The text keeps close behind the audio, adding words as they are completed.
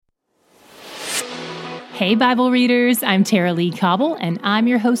Hey, Bible readers, I'm Tara Lee Cobble, and I'm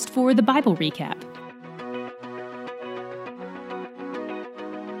your host for the Bible Recap.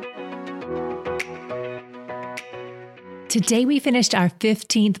 Today we finished our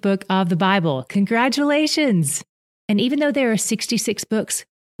 15th book of the Bible. Congratulations! And even though there are 66 books,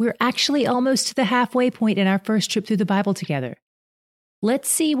 we're actually almost to the halfway point in our first trip through the Bible together. Let's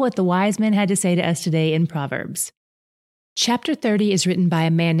see what the wise men had to say to us today in Proverbs. Chapter 30 is written by a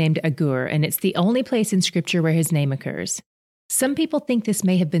man named Agur, and it's the only place in Scripture where his name occurs. Some people think this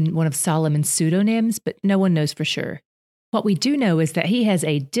may have been one of Solomon's pseudonyms, but no one knows for sure. What we do know is that he has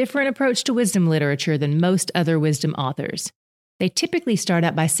a different approach to wisdom literature than most other wisdom authors. They typically start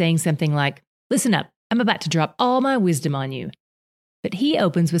out by saying something like, "Listen up, I'm about to drop all my wisdom on you." But he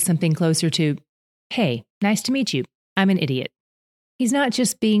opens with something closer to, "Hey, nice to meet you. I'm an idiot." He's not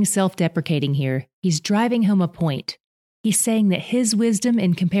just being self-deprecating here, he's driving home a point. He's saying that his wisdom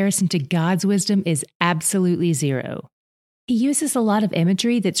in comparison to God's wisdom is absolutely zero. He uses a lot of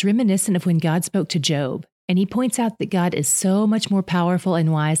imagery that's reminiscent of when God spoke to Job, and he points out that God is so much more powerful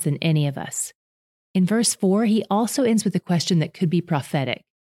and wise than any of us. In verse 4, he also ends with a question that could be prophetic.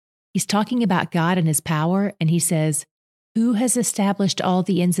 He's talking about God and his power, and he says, "Who has established all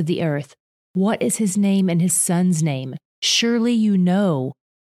the ends of the earth? What is his name and his son's name? Surely you know."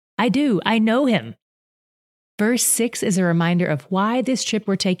 I do. I know him. Verse 6 is a reminder of why this trip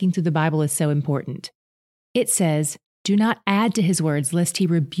we're taking through the Bible is so important. It says, "Do not add to his words, lest he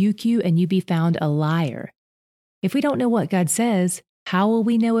rebuke you and you be found a liar." If we don't know what God says, how will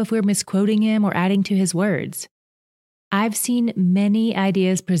we know if we're misquoting him or adding to his words? I've seen many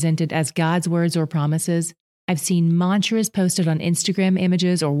ideas presented as God's words or promises. I've seen mantras posted on Instagram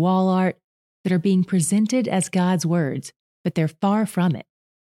images or wall art that are being presented as God's words, but they're far from it.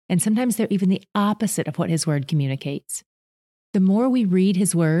 And sometimes they're even the opposite of what his word communicates. The more we read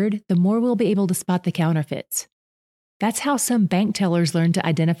his word, the more we'll be able to spot the counterfeits. That's how some bank tellers learn to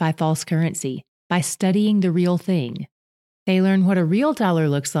identify false currency, by studying the real thing. They learn what a real dollar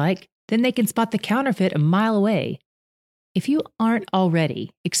looks like, then they can spot the counterfeit a mile away. If you aren't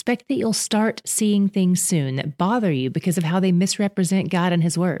already, expect that you'll start seeing things soon that bother you because of how they misrepresent God and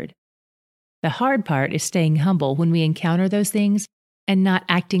his word. The hard part is staying humble when we encounter those things and not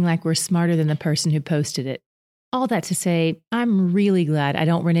acting like we're smarter than the person who posted it. All that to say, I'm really glad I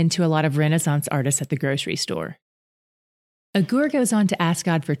don't run into a lot of Renaissance artists at the grocery store. Agur goes on to ask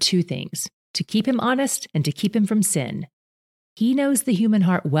God for two things: to keep him honest and to keep him from sin. He knows the human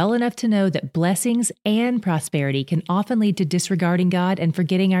heart well enough to know that blessings and prosperity can often lead to disregarding God and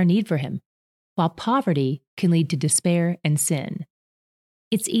forgetting our need for him, while poverty can lead to despair and sin.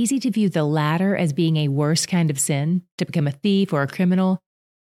 It's easy to view the latter as being a worse kind of sin, to become a thief or a criminal.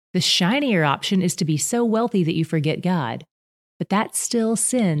 The shinier option is to be so wealthy that you forget God, but that's still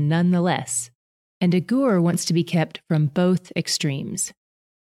sin nonetheless. And Agur wants to be kept from both extremes.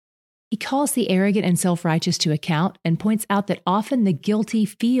 He calls the arrogant and self-righteous to account and points out that often the guilty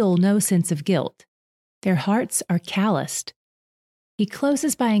feel no sense of guilt. Their hearts are calloused. He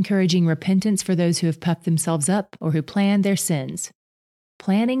closes by encouraging repentance for those who have puffed themselves up or who plan their sins.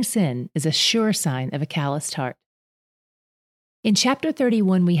 Planning sin is a sure sign of a calloused heart. In chapter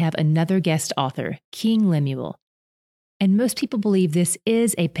 31, we have another guest author, King Lemuel. And most people believe this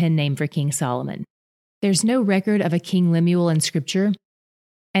is a pen name for King Solomon. There's no record of a King Lemuel in Scripture,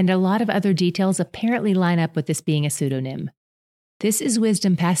 and a lot of other details apparently line up with this being a pseudonym. This is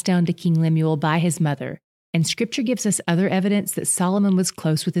wisdom passed down to King Lemuel by his mother, and Scripture gives us other evidence that Solomon was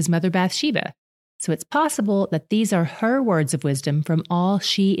close with his mother Bathsheba. So it's possible that these are her words of wisdom from all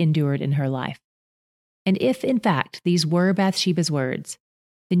she endured in her life. And if, in fact, these were Bathsheba's words,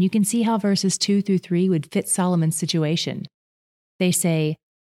 then you can see how verses 2 through 3 would fit Solomon's situation. They say,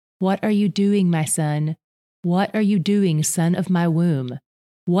 "What are you doing, my son? What are you doing, son of my womb?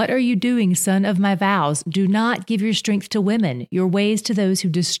 What are you doing, son of my vows? Do not give your strength to women, your ways to those who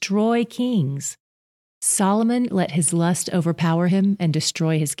destroy kings." Solomon let his lust overpower him and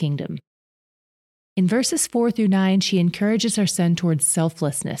destroy his kingdom. In verses 4 through 9, she encourages her son towards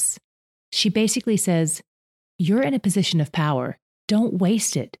selflessness. She basically says, "You're in a position of power. Don't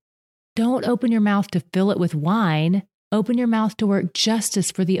waste it. Don't open your mouth to fill it with wine. Open your mouth to work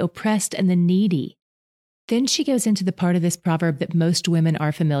justice for the oppressed and the needy." Then she goes into the part of this proverb that most women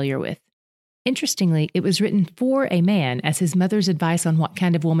are familiar with. Interestingly, it was written for a man as his mother's advice on what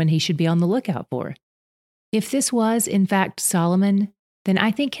kind of woman he should be on the lookout for. If this was, in fact, Solomon, then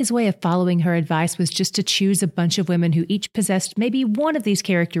I think his way of following her advice was just to choose a bunch of women who each possessed maybe one of these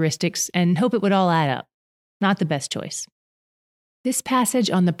characteristics and hope it would all add up. Not the best choice. This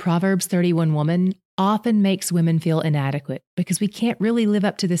passage on the Proverbs 31 woman often makes women feel inadequate because we can't really live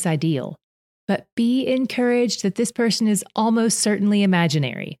up to this ideal. But be encouraged that this person is almost certainly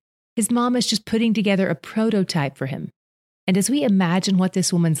imaginary. His mom is just putting together a prototype for him. And as we imagine what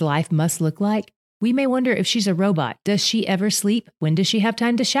this woman's life must look like, we may wonder if she's a robot. Does she ever sleep? When does she have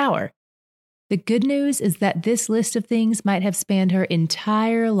time to shower? The good news is that this list of things might have spanned her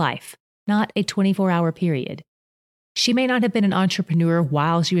entire life, not a 24-hour period. She may not have been an entrepreneur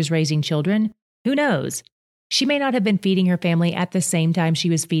while she was raising children. Who knows? She may not have been feeding her family at the same time she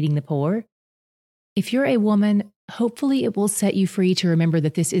was feeding the poor. If you're a woman, hopefully it will set you free to remember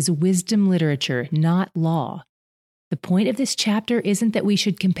that this is wisdom literature, not law. The point of this chapter isn't that we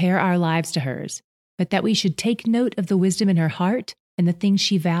should compare our lives to hers, but that we should take note of the wisdom in her heart and the things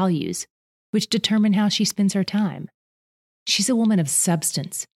she values, which determine how she spends her time. She's a woman of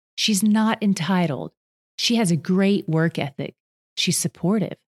substance. She's not entitled. She has a great work ethic. She's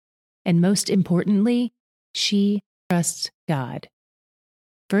supportive. And most importantly, she trusts God.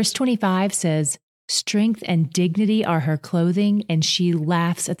 Verse 25 says, "Strength and dignity are her clothing, and she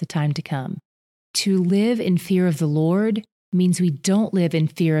laughs at the time to come." To live in fear of the Lord means we don't live in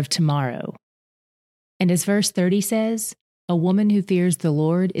fear of tomorrow. And as verse 30 says, a woman who fears the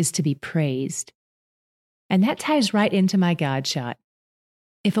Lord is to be praised. And that ties right into my God shot.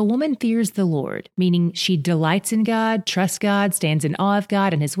 If a woman fears the Lord, meaning she delights in God, trusts God, stands in awe of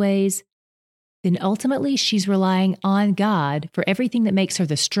God and his ways, then ultimately she's relying on God for everything that makes her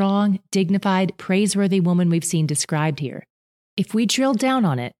the strong, dignified, praiseworthy woman we've seen described here. If we drill down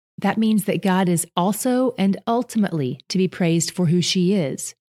on it, that means that God is also and ultimately to be praised for who she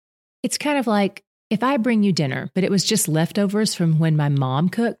is. It's kind of like, if I bring you dinner, but it was just leftovers from when my mom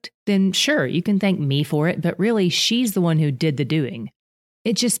cooked, then sure, you can thank me for it, but really she's the one who did the doing.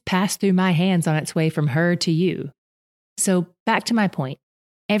 It just passed through my hands on its way from her to you. So back to my point.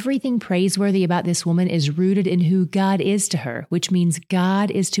 Everything praiseworthy about this woman is rooted in who God is to her, which means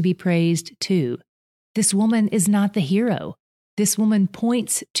God is to be praised too. This woman is not the hero. This woman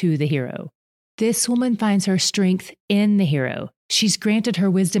points to the hero. This woman finds her strength in the hero. She's granted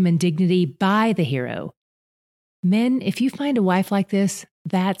her wisdom and dignity by the hero. Men, if you find a wife like this,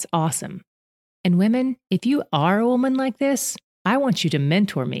 that's awesome. And women, if you are a woman like this, I want you to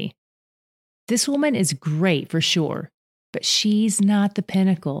mentor me. This woman is great for sure, but she's not the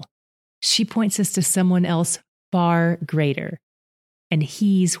pinnacle. She points us to someone else far greater. And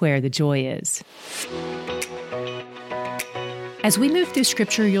he's where the joy is. As we move through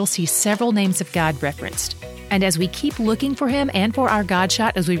Scripture, you'll see several names of God referenced. And as we keep looking for him and for our God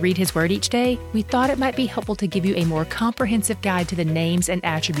shot as we read his word each day, we thought it might be helpful to give you a more comprehensive guide to the names and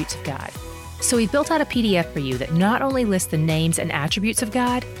attributes of God. So we built out a PDF for you that not only lists the names and attributes of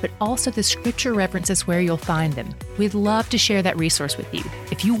God, but also the Scripture references where you'll find them. We'd love to share that resource with you.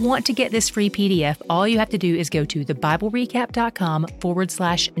 If you want to get this free PDF, all you have to do is go to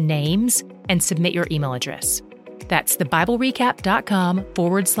thebiblerecap.com/names and submit your email address. That's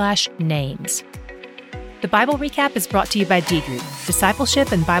thebiblerecap.com/names. The Bible Recap is brought to you by D Group,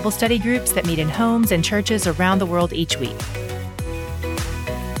 discipleship and Bible study groups that meet in homes and churches around the world each week.